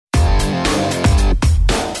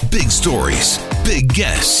stories, big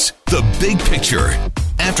guests, the big picture.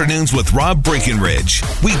 Afternoons with Rob Breckenridge.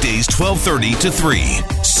 Weekdays 1230 to 3,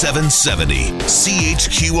 770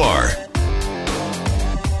 CHQR.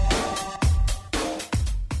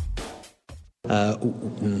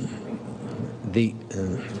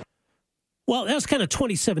 Well, that was kind of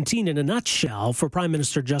 2017 in a nutshell for Prime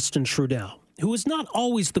Minister Justin Trudeau, who is not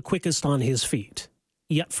always the quickest on his feet,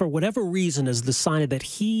 yet for whatever reason has decided that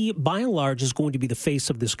he, by and large, is going to be the face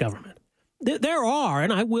of this government. There are,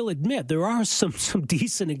 and I will admit, there are some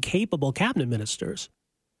decent and capable cabinet ministers,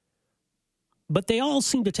 but they all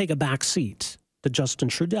seem to take a back seat to Justin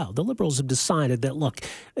Trudeau. The Liberals have decided that, look,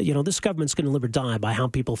 this government's going to live or die by how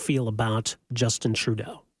people feel about Justin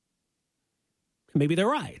Trudeau. Maybe they're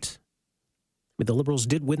right. The Liberals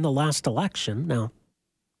did win the last election. Now,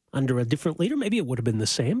 under a different leader, maybe it would have been the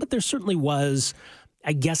same, but there certainly was,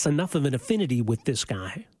 I guess, enough of an affinity with this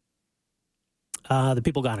guy that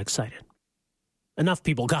people got excited. Enough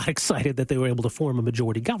people got excited that they were able to form a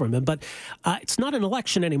majority government, but it's not an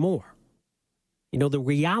election anymore. The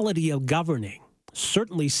reality of governing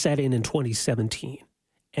certainly set in 2017,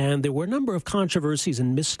 and there were a number of controversies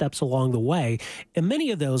and missteps along the way, and many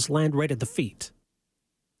of those land right at the feet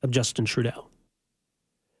of Justin Trudeau.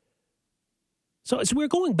 So as we're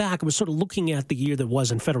going back and we're sort of looking at the year that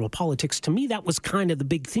was in federal politics, to me that was kind of the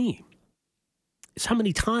big theme, is how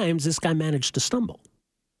many times this guy managed to stumble.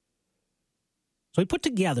 So I put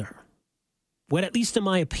together what, at least in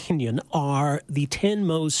my opinion, are the 10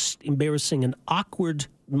 most embarrassing and awkward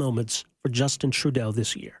moments for Justin Trudeau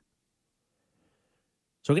this year.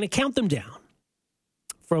 So we're going to count them down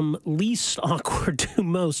from least awkward to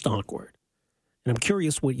most awkward. And I'm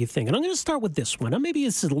curious what you think. And I'm going to start with this one. Now, maybe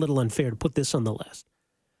this is a little unfair to put this on the list,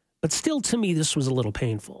 but still, to me, this was a little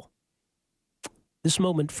painful. This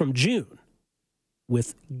moment from June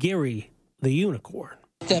with Gary the Unicorn.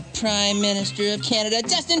 The Prime Minister of Canada,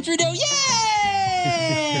 Justin Trudeau. Yay!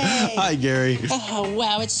 Hi, Gary. Oh,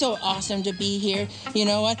 wow. It's so awesome to be here. You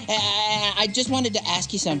know what? I just wanted to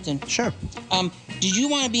ask you something. Sure. Did you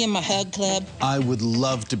want to be in my hug club? I would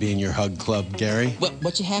love to be in your hug club, Gary. Well,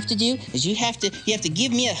 what you have to do is you have to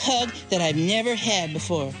give me a hug that I've never had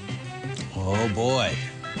before. Oh, boy.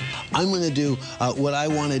 I'm going to do what I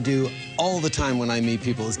want to do all the time when I meet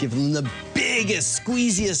people, is give them the biggest,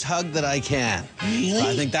 squeeziest hug that I can. Really? So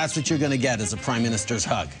I think that's what you're going to get, is a Prime Minister's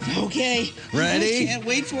hug. Okay. Ready? I can't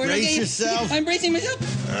wait for it. Brace yourself. I'm bracing myself.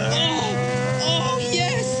 Oh,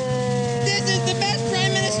 yes. This is the best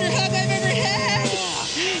Prime Minister hug I've ever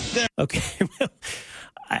had. Okay.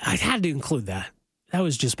 I had to include that. That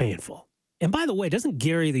was just painful. And by the way, doesn't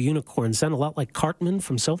Gary the Unicorn sound a lot like Cartman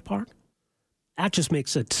from South Park? That just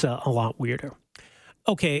makes it a lot weirder.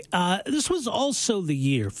 Okay, this was also the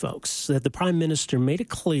year, folks, that the Prime Minister made it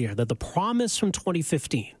clear that the promise from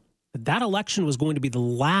 2015, that election was going to be the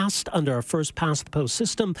last under our first past-the-post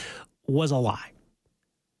system, was a lie.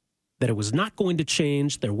 That it was not going to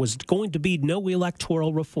change, there was going to be no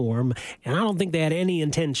electoral reform, and I don't think they had any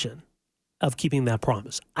intention of keeping that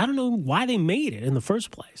promise. I don't know why they made it in the first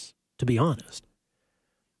place, to be honest.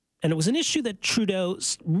 And it was an issue that Trudeau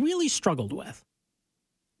really struggled with.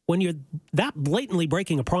 When you're that blatantly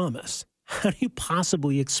breaking a promise, how do you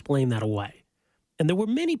possibly explain that away? And there were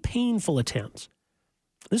many painful attempts.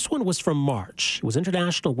 This one was from March. It was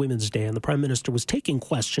International Women's Day, and the Prime Minister was taking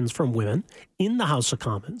questions from women in the House of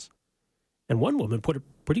Commons. And one woman put it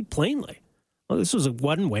pretty plainly. Well, this was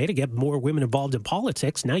one way to get more women involved in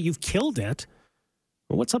politics. Now you've killed it.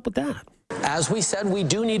 Well, what's up with that? As we said, we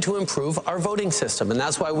do need to improve our voting system, and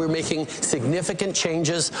that's why we're making significant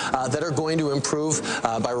changes that are going to improve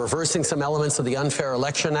by reversing some elements of the Unfair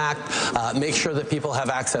Election Act, make sure that people have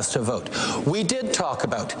access to vote. We did talk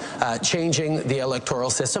about changing the electoral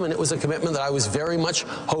system, and it was a commitment that I was very much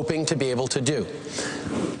hoping to be able to do.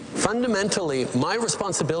 Fundamentally, my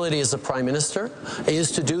responsibility as a Prime Minister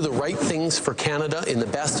is to do the right things for Canada in the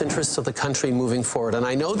best interests of the country moving forward. And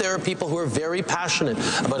I know there are people who are very passionate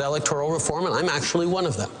about electoral reform, and I'm actually one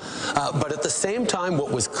of them. But at the same time,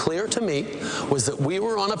 what was clear to me was that we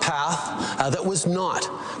were on a path that was not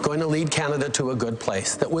going to lead Canada to a good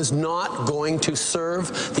place, that was not going to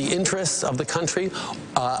serve the interests of the country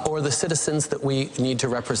or the citizens that we need to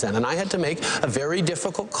represent. And I had to make a very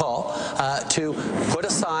difficult call to put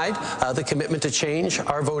aside the commitment to change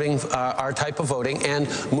our voting, our type of voting, and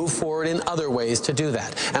move forward in other ways to do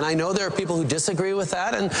that. And I know there are people who disagree with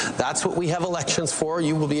that, and that's what we have elections for.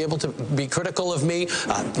 You will be able to be critical of me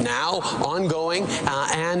now, ongoing,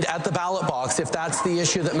 and at the ballot box if that's the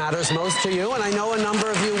issue that matters most to you, and I know a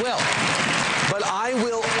number of you will. But I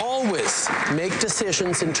will always always make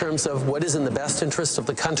decisions in terms of what is in the best interest of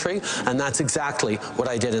the country, and that's exactly what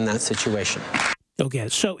I did in that situation. Okay,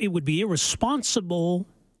 so it would be irresponsible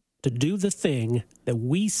to do the thing that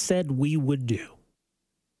we said we would do.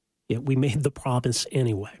 Yet we made the promise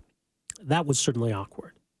anyway. That was certainly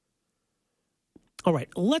awkward. All right,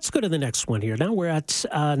 let's go to the next one here. Now we're at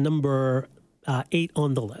number 8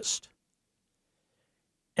 on the list.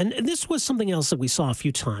 And this was something else that we saw a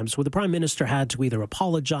few times, where the Prime Minister had to either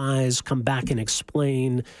apologize, come back and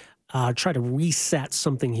explain, try to reset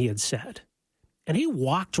something he had said. And he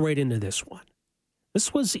walked right into this one.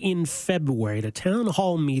 This was in February at a town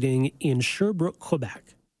hall meeting in Sherbrooke,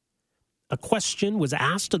 Quebec. A question was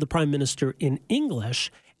asked of the Prime Minister in English,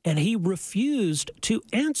 and he refused to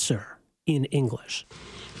answer in English.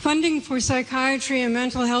 Funding for psychiatry and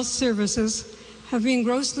mental health services have been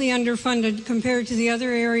grossly underfunded compared to the other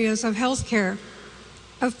areas of health care.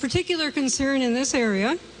 Of particular concern in this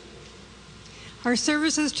area are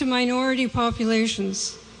services to minority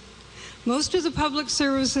populations. Most of the public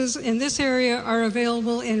services in this area are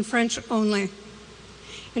available in French only.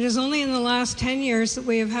 It is only in the last 10 years that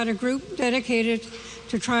we have had a group dedicated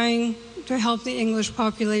to trying to help the English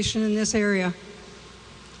population in this area.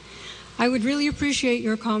 I would really appreciate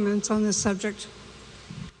your comments on this subject.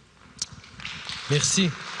 Merci.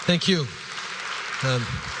 Thank you.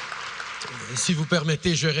 Si vous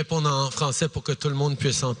permettez, je vais répondre en français pour que tout le monde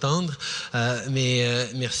puisse entendre. Mais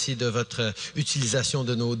merci de votre utilisation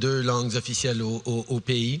de nos 2 langues officielles au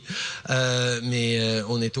pays. Mais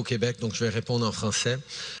on est au Québec, donc je vais répondre en français.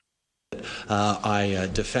 I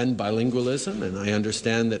defend bilingualism, and I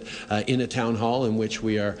understand that in a town hall in which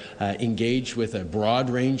we are engaged with a broad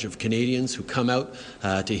range of Canadians who come out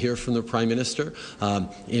to hear from the Prime Minister.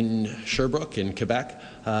 In Sherbrooke, in Quebec,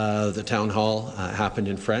 the town hall happened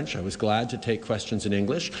in French. I was glad to take questions in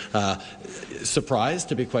English. Surprised,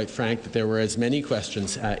 to be quite frank, that there were as many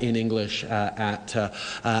questions in English at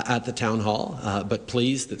the town hall, but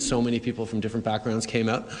pleased that so many people from different backgrounds came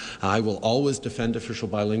out. I will always defend official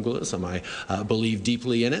bilingualism. I believe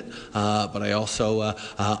deeply in it, but I also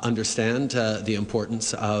understand the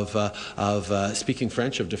importance of speaking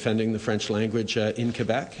French, of defending the French language in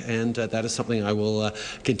Quebec, and that is something I will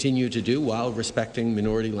continue to do while respecting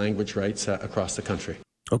minority language rights across the country.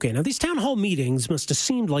 Okay, now these town hall meetings must have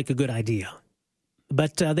seemed like a good idea,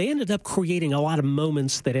 but they ended up creating a lot of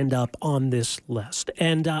moments that end up on this list.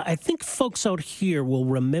 And I think folks out here will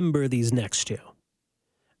remember these next 2.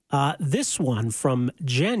 This one from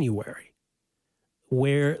January,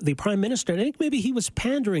 where the Prime Minister, and I think maybe he was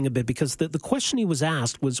pandering a bit because the question he was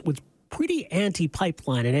asked was pretty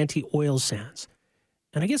anti-pipeline and anti-oil sands.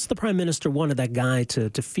 And I guess the Prime Minister wanted that guy to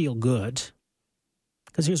feel good,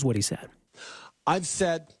 because here's what he said. I've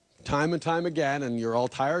said time and time again, and you're all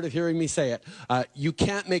tired of hearing me say it, you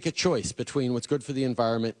can't make a choice between what's good for the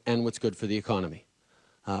environment and what's good for the economy.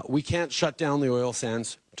 We can't shut down the oil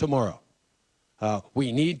sands tomorrow.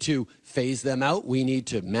 We need to phase them out. We need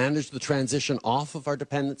to manage the transition off of our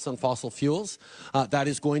dependence on fossil fuels. That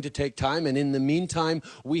is going to take time, and in the meantime,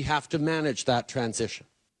 we have to manage that transition.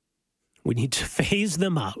 We need to phase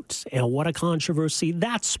them out, and what a controversy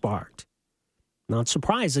that sparked. Not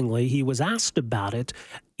surprisingly, he was asked about it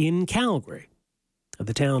in Calgary.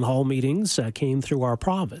 The town hall meetings came through our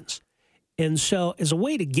province. And so, as a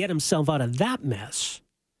way to get himself out of that mess,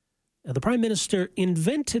 the Prime Minister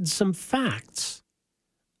invented some facts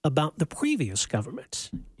about the previous government.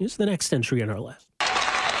 Here's the next entry on our list.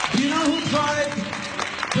 Do you know who tried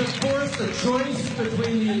to force a choice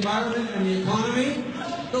between the environment and the economy?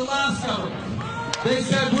 The last government. They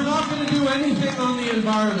said, we're not going to do anything on the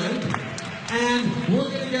environment, and we're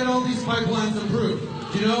going to get all these pipelines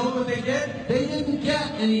approved. Do you know what they did? They didn't get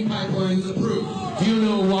any pipelines approved. Do you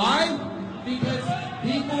know why? Because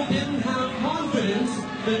people didn't have confidence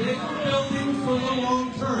that they were building for the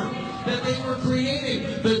long term, that they were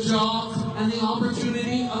creating the jobs and the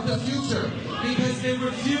opportunity of the future, because they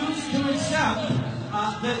refused to accept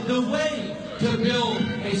that the way to build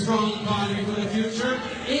a strong economy for the future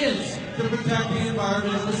is to protect the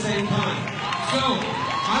environment at the same time. So,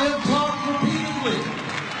 I have talked repeatedly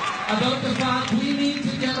about the fact we need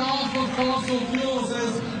to get off of fossil fuels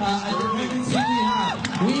as a dependency we have.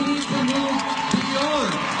 We need to move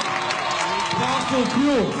beyond fossil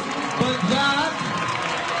fuels. But that,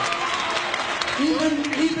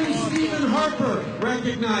 even Stephen Harper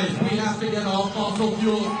recognized we have to get off fossil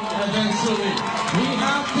fuels eventually. We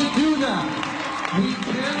have to do that. We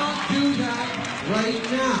cannot do that right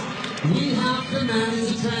now. We have to manage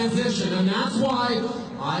the transition, and that's why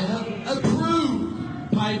I have approved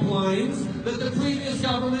pipelines that the previous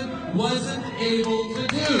government wasn't able to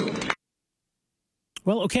do.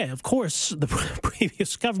 Well, okay, of course, the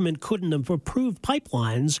previous government couldn't have approved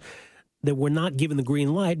pipelines that were not given the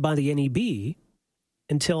green light by the NEB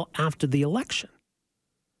until after the election.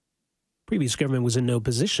 Previous government was in no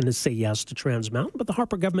position to say yes to Trans Mountain, but the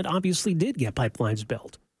Harper government obviously did get pipelines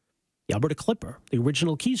built. The Alberta Clipper, the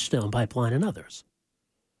original Keystone pipeline, and others.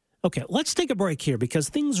 Okay, let's take a break here because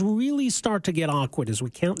things really start to get awkward as we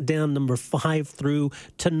count down number 5 through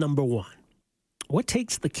to number 1. What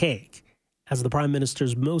takes the cake as the Prime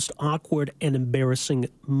Minister's most awkward and embarrassing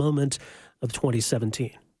moment of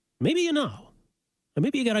 2017? Maybe you know, or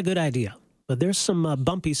maybe you got a good idea, but there's some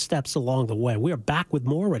bumpy steps along the way. We are back with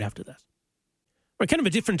more right after this. We're kind of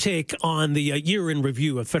a different take on the year in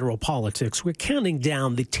review of federal politics. We're counting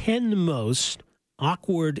down the 10 most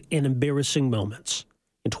awkward and embarrassing moments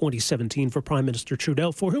in 2017 for Prime Minister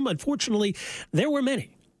Trudeau, for whom, unfortunately, there were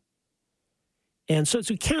many. And so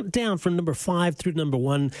as we count down from number 5 through number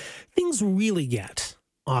 1, things really get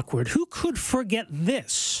awkward. Who could forget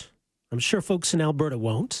this? I'm sure folks in Alberta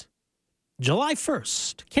won't. July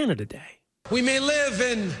 1st, Canada Day. We may live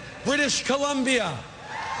in British Columbia,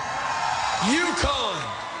 Yukon,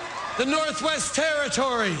 the Northwest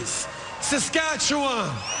Territories, Saskatchewan,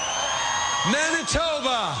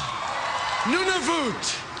 Manitoba,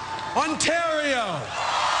 Nunavut, Ontario,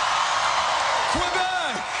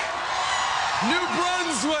 Quebec, New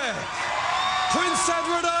Brunswick, Prince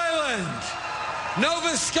Edward Island,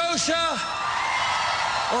 Nova Scotia,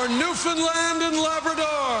 or Newfoundland and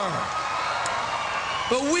Labrador.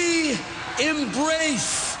 But we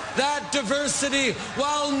embrace that diversity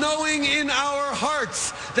while knowing in our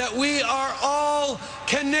hearts that we are all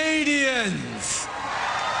Canadians.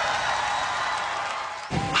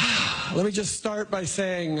 Let me just start by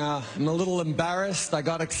saying I'm a little embarrassed. I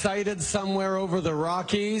got excited somewhere over the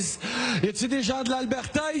Rockies. Y a-t-il des gens de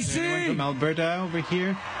l'Alberta ici? Anyone from Alberta over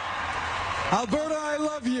here? Alberta, I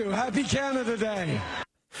love you. Happy Canada Day.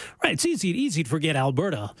 Right, it's easy to forget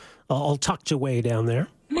Alberta, all tucked away down there.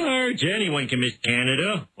 Marge, anyone can miss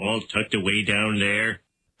Canada, all tucked away down there.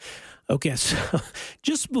 Okay, so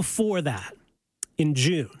just before that, in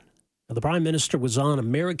June, the Prime Minister was on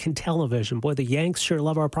American television. Boy, the Yanks sure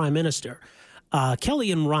love our Prime Minister.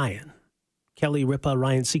 Kelly and Ryan, Kelly Ripa,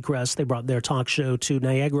 Ryan Seacrest, they brought their talk show to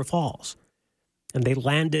Niagara Falls. And they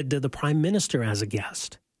landed the Prime Minister as a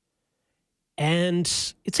guest. And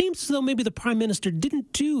it seems as though maybe the Prime Minister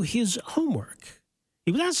didn't do his homework.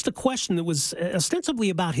 He was asked a question that was ostensibly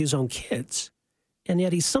about his own kids, and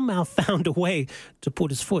yet he somehow found a way to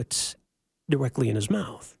put his foot directly in his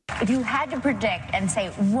mouth. If you had to predict and say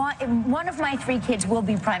one of my 3 kids will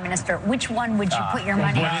be Prime Minister, which one would you put your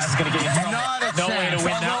money on? This is going to get you Not a no way chance. to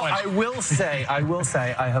win that one. I will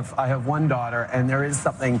say, I have one daughter, and there is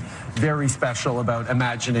something very special about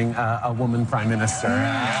imagining a woman Prime Minister.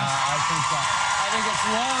 I think it's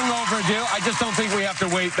long overdue. I just don't think we have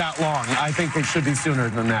to wait that long. I think it should be sooner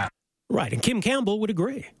than that. Right, and Kim Campbell would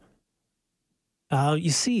agree. You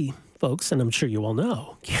see, folks, and I'm sure you all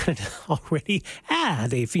know, Canada already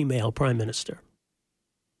had a female Prime Minister.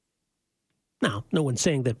 Now, no one's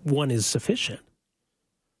saying that one is sufficient.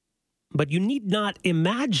 But you need not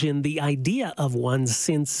imagine the idea of one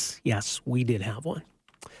since, yes, we did have one.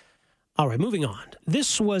 All right, moving on.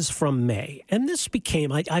 This was from May, and this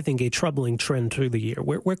became, I think, a troubling trend through the year,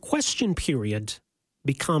 where question period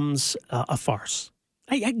becomes a farce.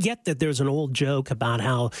 I get that there's an old joke about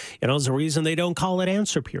how, there's a reason they don't call it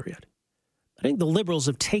answer period. I think the Liberals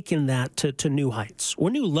have taken that to new heights,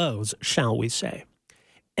 or new lows, shall we say.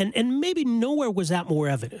 And maybe nowhere was that more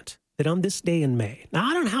evident than on this day in May. Now,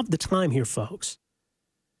 I don't have the time here, folks,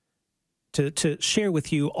 to share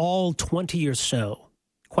with you all 20 or so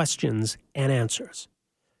questions and answers.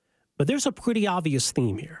 But there's a pretty obvious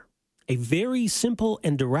theme here. A very simple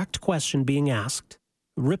and direct question being asked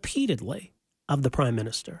repeatedly of the Prime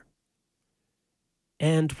Minister.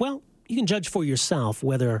 And, well, you can judge for yourself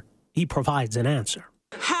whether he provides an answer.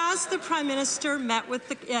 Has the Prime Minister met with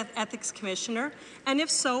the Ethics Commissioner? And if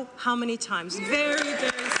so, how many times? Very, very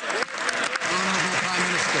simple. Honourable Prime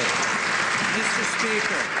Minister, Mr.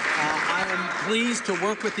 Speaker, I am pleased to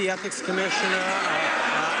work with the Ethics Commissioner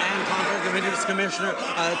and Conflict of Interest Commissioner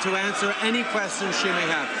to answer any questions she may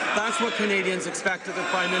have. That's what Canadians expect of the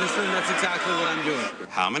Prime Minister, and that's exactly what I'm doing.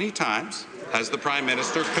 How many times has the Prime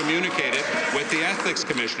Minister communicated with the Ethics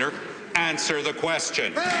Commissioner? Answer the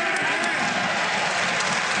question.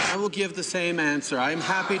 I will give the same answer. I'm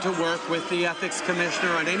happy to work with the Ethics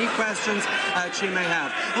Commissioner on any questions she may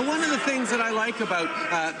have. And one of the things that I like about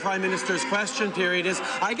Prime Minister's question period is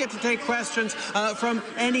I get to take questions from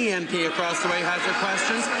any MP across the way who has their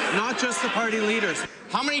questions, not just the party leaders.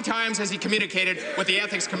 How many times has he communicated with the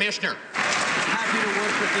Ethics Commissioner? happy to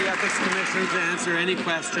work with the Ethics Commissioner to answer any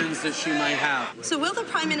questions that she might have. So will the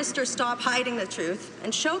Prime Minister stop hiding the truth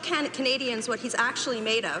and show Canadians what he's actually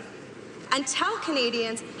made of, and tell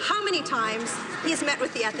Canadians how many times he has met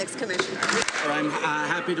with the Ethics Commissioner? I'm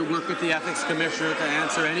happy to work with the Ethics Commissioner to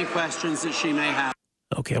answer any questions that she may have.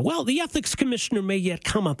 Okay, well, the Ethics Commissioner may yet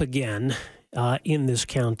come up again in this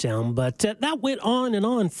countdown, but that went on and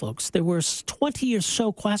on, folks. There were 20 or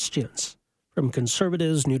so questions from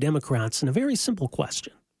Conservatives, New Democrats, and a very simple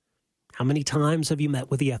question. How many times have you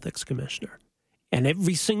met with the Ethics Commissioner? And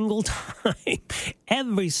every single time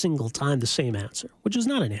the same answer, which is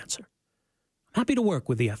not an answer. I'm happy to work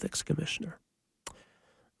with the Ethics Commissioner.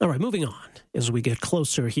 All right, moving on as we get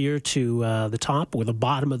closer here to the top or the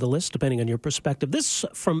bottom of the list, depending on your perspective. This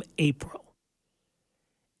from April.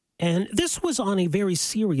 And this was on a very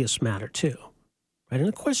serious matter, too. Right? And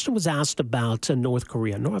a question was asked about North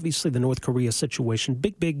Korea. And obviously, the North Korea situation,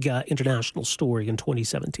 big international story in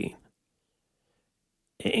 2017.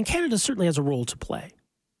 And Canada certainly has a role to play.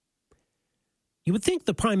 You would think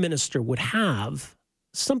the Prime Minister would have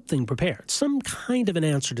something prepared, some kind of an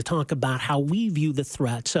answer to talk about how we view the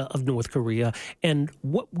threat of North Korea and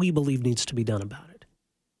what we believe needs to be done about it.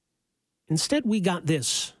 Instead, we got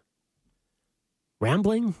this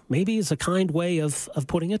rambling, maybe is a kind way of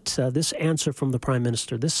putting it, this answer from the Prime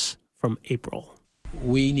Minister, this from April.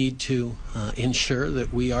 We need to ensure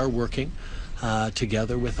that we are working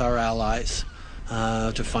together with our allies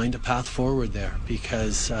to find a path forward there,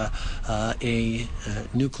 because a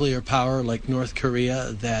nuclear power like North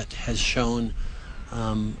Korea that has shown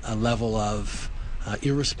a level of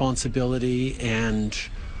irresponsibility and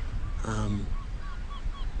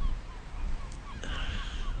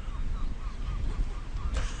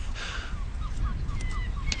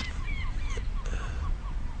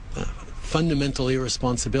fundamental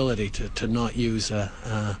irresponsibility, to not use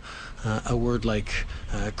a word like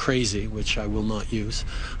crazy, which I will not use,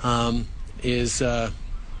 is of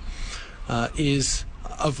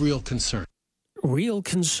real concern. Real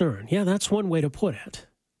concern. Yeah, that's one way to put it.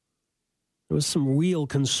 There was some real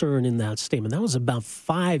concern in that statement. That was about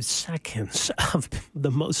 5 seconds of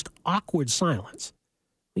the most awkward silence.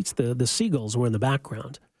 At least the seagulls were in the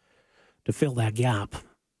background to fill that gap.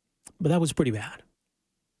 But that was pretty bad.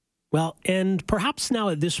 Well, and perhaps now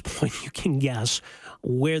at this point you can guess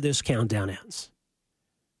where this countdown ends.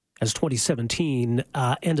 As 2017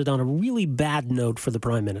 ended on a really bad note for the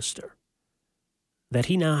Prime Minister. That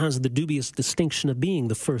he now has the dubious distinction of being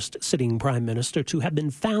the first sitting Prime Minister to have been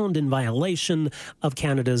found in violation of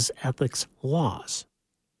Canada's ethics laws.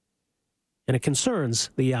 And it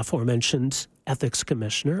concerns the aforementioned Ethics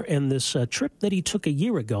Commissioner and this trip that he took a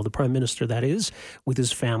year ago, the Prime Minister that is, with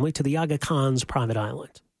his family to the Aga Khan's private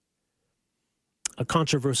island. A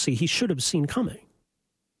controversy he should have seen coming.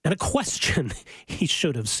 And a question he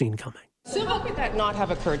should have seen coming. So how could that not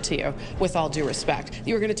have occurred to you, with all due respect?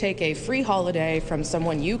 You were going to take a free holiday from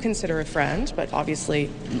someone you consider a friend, but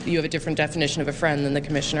obviously you have a different definition of a friend than the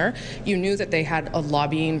commissioner. You knew that they had a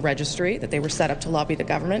lobbying registry, that they were set up to lobby the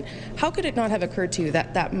government. How could it not have occurred to you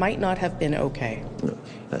that that might not have been okay?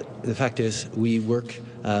 The fact is, we work...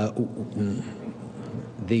 sorry,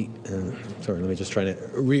 let me just try to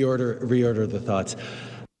reorder the thoughts.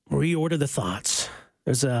 Reorder the thoughts.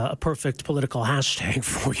 There's a perfect political hashtag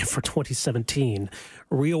for you for 2017.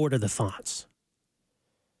 Reorder the thoughts.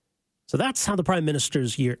 So that's how the Prime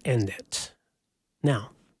Minister's year ended. Now,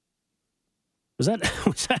 was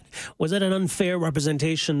that an unfair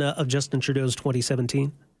representation of Justin Trudeau's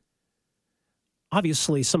 2017?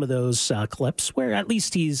 Obviously, some of those clips where at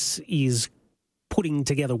least he's putting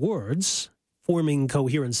together words, forming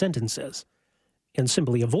coherent sentences, and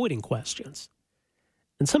simply avoiding questions.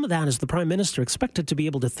 And some of that is the Prime Minister expected to be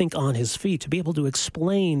able to think on his feet, to be able to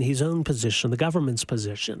explain his own position, the government's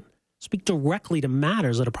position, speak directly to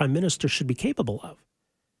matters that a Prime Minister should be capable of.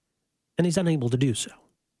 And he's unable to do so.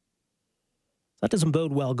 That doesn't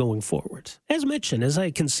bode well going forward. As mentioned, as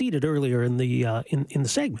I conceded earlier in the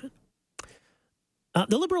segment,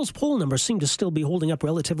 the Liberals' poll numbers seem to still be holding up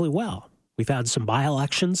relatively well. We've had some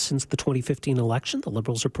by-elections since the 2015 election. The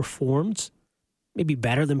Liberals have performed maybe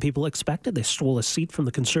better than people expected. They stole a seat from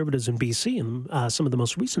the Conservatives in BC in some of the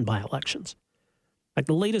most recent by-elections. Like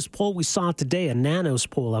the latest poll we saw today, a Nanos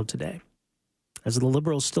poll out today, as the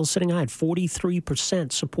Liberals still sitting high at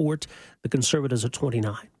 43% support, the Conservatives at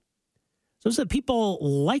 29%. So is that people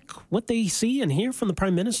like what they see and hear from the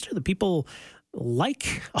Prime Minister? The people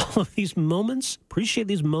like all of these moments, appreciate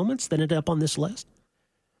these moments that ended up on this list?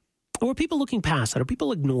 Or are people looking past that? Are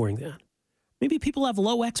people ignoring that? Maybe people have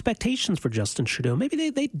low expectations for Justin Trudeau.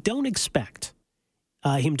 Maybe they don't expect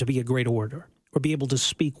him to be a great orator or be able to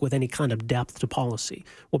speak with any kind of depth to policy.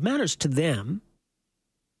 What matters to them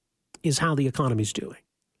is how the economy's doing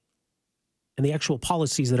and the actual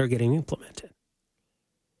policies that are getting implemented.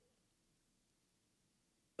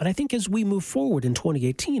 But I think as we move forward in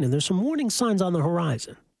 2018, and there's some warning signs on the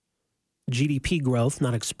horizon, GDP growth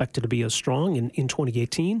not expected to be as strong in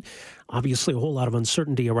 2018. Obviously, a whole lot of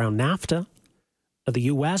uncertainty around NAFTA. The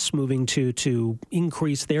U.S. moving to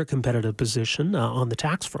increase their competitive position on the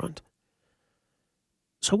tax front.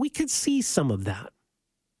 So we could see some of that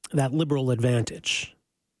liberal advantage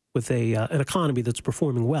with an economy that's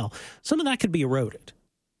performing well. Some of that could be eroded.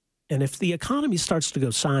 And if the economy starts to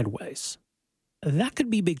go sideways, that could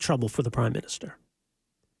be big trouble for the prime minister.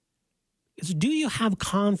 Is, do you have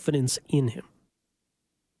confidence in him?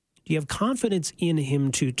 Do you have confidence in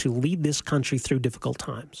him to lead this country through difficult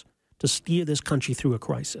times, to steer this country through a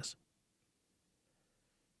crisis?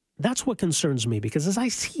 That's what concerns me, because as I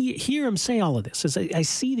hear him say all of this, as I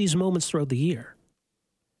see these moments throughout the year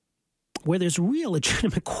where there's real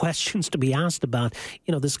legitimate questions to be asked about,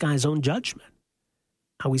 this guy's own judgment,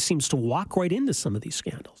 how he seems to walk right into some of these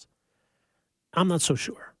scandals, I'm not so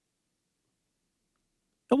sure.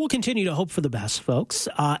 And we'll continue to hope for the best, folks,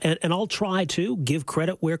 and I'll try to give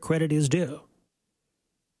credit where credit is due.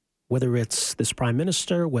 Whether it's this prime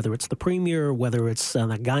minister, whether it's the premier, whether it's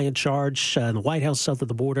that guy in charge in the White House south of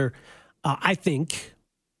the border, I think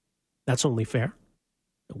that's only fair.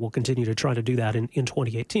 We'll continue to try to do that in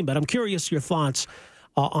 2018. But I'm curious your thoughts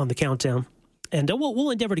on the countdown. And we'll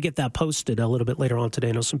endeavor to get that posted a little bit later on today.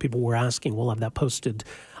 I know some people were asking. We'll have that posted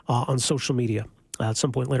on social media at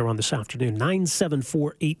some point later on this afternoon.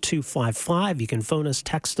 974-8255. You can phone us,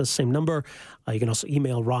 text us, same number. You can also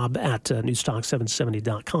email Rob at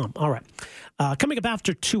newstalk770.com. All right. Coming up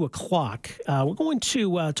after 2 o'clock, we're going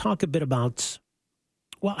to talk a bit about,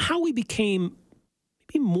 how we became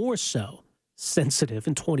maybe more so sensitive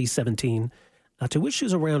in 2017 to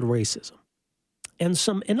issues around racism. And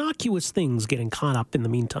some innocuous things getting caught up in the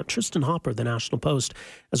meantime. Tristan Hopper, the National Post,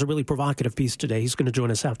 has a really provocative piece today. He's going to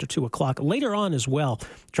join us after 2 o'clock. Later on as well,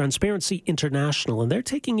 Transparency International, and they're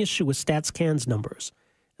taking issue with StatsCan's numbers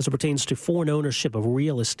as it pertains to foreign ownership of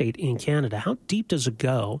real estate in Canada. How deep does it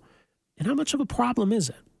go, and how much of a problem is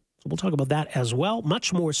it? So we'll talk about that as well.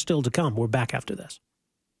 Much more still to come. We're back after this.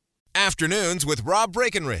 Afternoons with Rob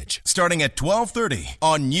Breckenridge, starting at 12:30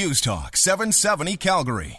 on News Talk 770 Calgary.